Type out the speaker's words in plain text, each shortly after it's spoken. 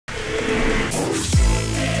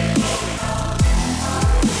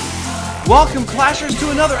Welcome, Clashers,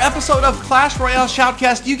 to another episode of Clash Royale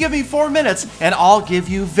Shoutcast. You give me 4 minutes, and I'll give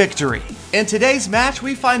you victory. In today's match,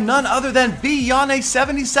 we find none other than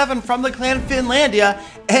Biane77 from the clan Finlandia,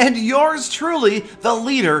 and yours truly, the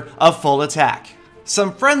leader of Full Attack.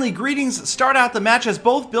 Some friendly greetings start out the match as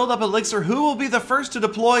both build up elixir. Who will be the first to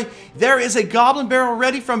deploy? There is a Goblin Barrel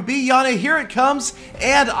ready from Biane. Here it comes,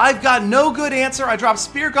 and I've got no good answer. I drop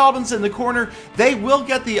Spear Goblins in the corner. They will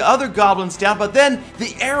get the other Goblins down, but then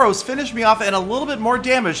the arrows finish me off and a little bit more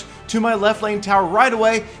damage to my left lane tower right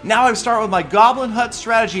away. Now I start with my Goblin Hut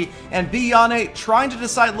strategy, and Biane trying to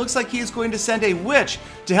decide. Looks like he is going to send a Witch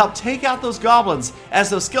to help take out those Goblins. As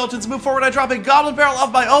those skeletons move forward, I drop a Goblin Barrel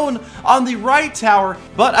of my own on the right tower,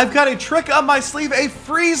 but I've got a trick up my sleeve, a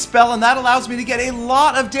freeze spell, and that allows me to get a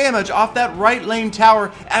lot of damage off that right lane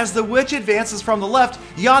tower. As the Witch advances from the left,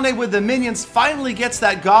 Biane with the minions finally gets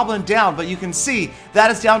that Goblin down, but you can see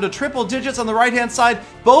that is down to triple digits on the right hand side.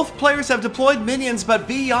 Both players have deployed minions, but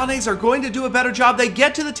Bianes are going to do a better job. They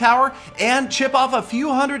get to the tower and chip off a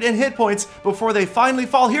few hundred in hit points before they finally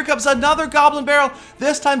fall. Here comes another Goblin Barrel.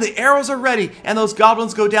 This time the arrows are ready and those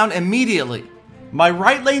Goblins go down immediately. My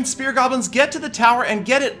right lane Spear Goblins get to the tower and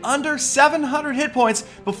get it under 700 hit points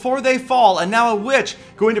before they fall, and now a Witch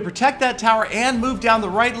going to protect that tower and move down the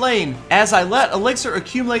right lane. As I let Elixir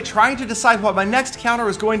accumulate, trying to decide what my next counter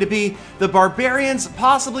is going to be, the Barbarians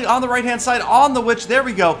possibly on the right hand side on the Witch. There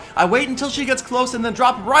we go. I wait until she gets close and then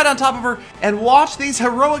drop right on top of her, and watch these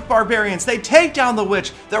heroic Barbarians. They take down the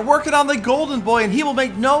Witch. They're working on the Golden Boy and he will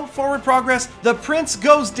make no forward progress. The Prince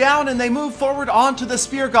goes down and they move forward onto the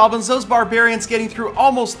Spear Goblins. Those Barbarians getting through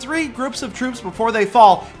almost 3 groups of troops before they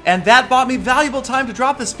fall, and that bought me valuable time to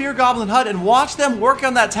drop the Spear Goblin Hut and watch them work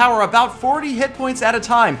on that tower about 40 hit points at a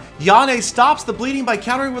time. Biane stops the bleeding by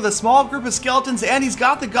countering with a small group of skeletons, and he's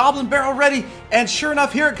got the Goblin Barrel ready, and sure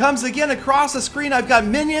enough, here it comes again across the screen. I've got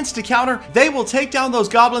minions to counter. They will take down those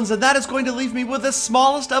Goblins, and that is going to leave me with the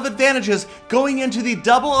smallest of advantages going into the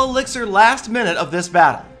double elixir last minute of this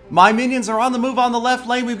battle. My minions are on the move on the left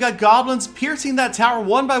lane. We've got Goblins piercing that tower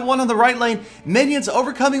one by one on the right lane. Minions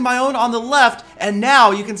overcoming my own on the left. And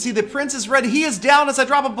now you can see the Prince is ready. He is down as I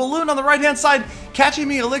drop a balloon on the right hand side, catching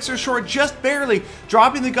me elixir short just barely,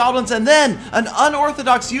 dropping the Goblins, and then an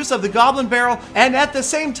unorthodox use of the Goblin Barrel. And at the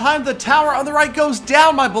same time, the tower on the right goes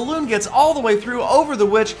down. My balloon gets all the way through over the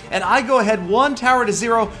Witch, and I go ahead 1 tower to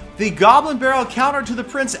 0. The Goblin Barrel counter to the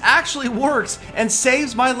Prince actually works and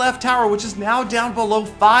saves my left tower, which is now down below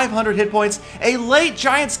 500 hit points. A late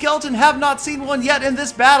giant skeleton, have not seen one yet in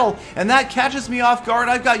this battle, and that catches me off guard.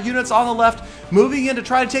 I've got units on the left moving in to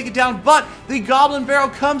try to take it down, but the Goblin Barrel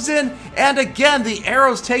comes in, and again the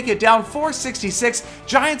arrows take it down. 466,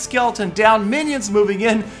 giant skeleton down, minions moving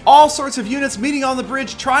in, all sorts of units meeting on the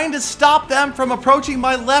bridge, trying to stop them from approaching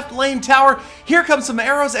my left lane tower. Here comes some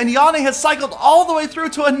arrows, and Biane has cycled all the way through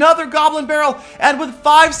to another Goblin Barrel, and with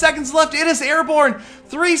 5 seconds left, it is airborne.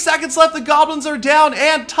 3 seconds left, the Goblins are down,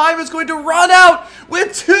 and time is going to run out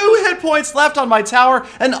with 2 hit points left on my tower.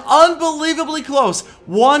 An unbelievably close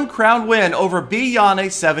 1 crown win over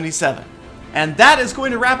Biane77. And that is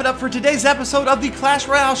going to wrap it up for today's episode of the Clash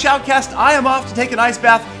Royale Shoutcast. I am off to take an ice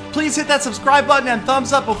bath. Please hit that subscribe button and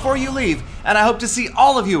thumbs up before you leave, and I hope to see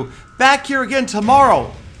all of you back here again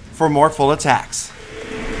tomorrow for more Full Attacks.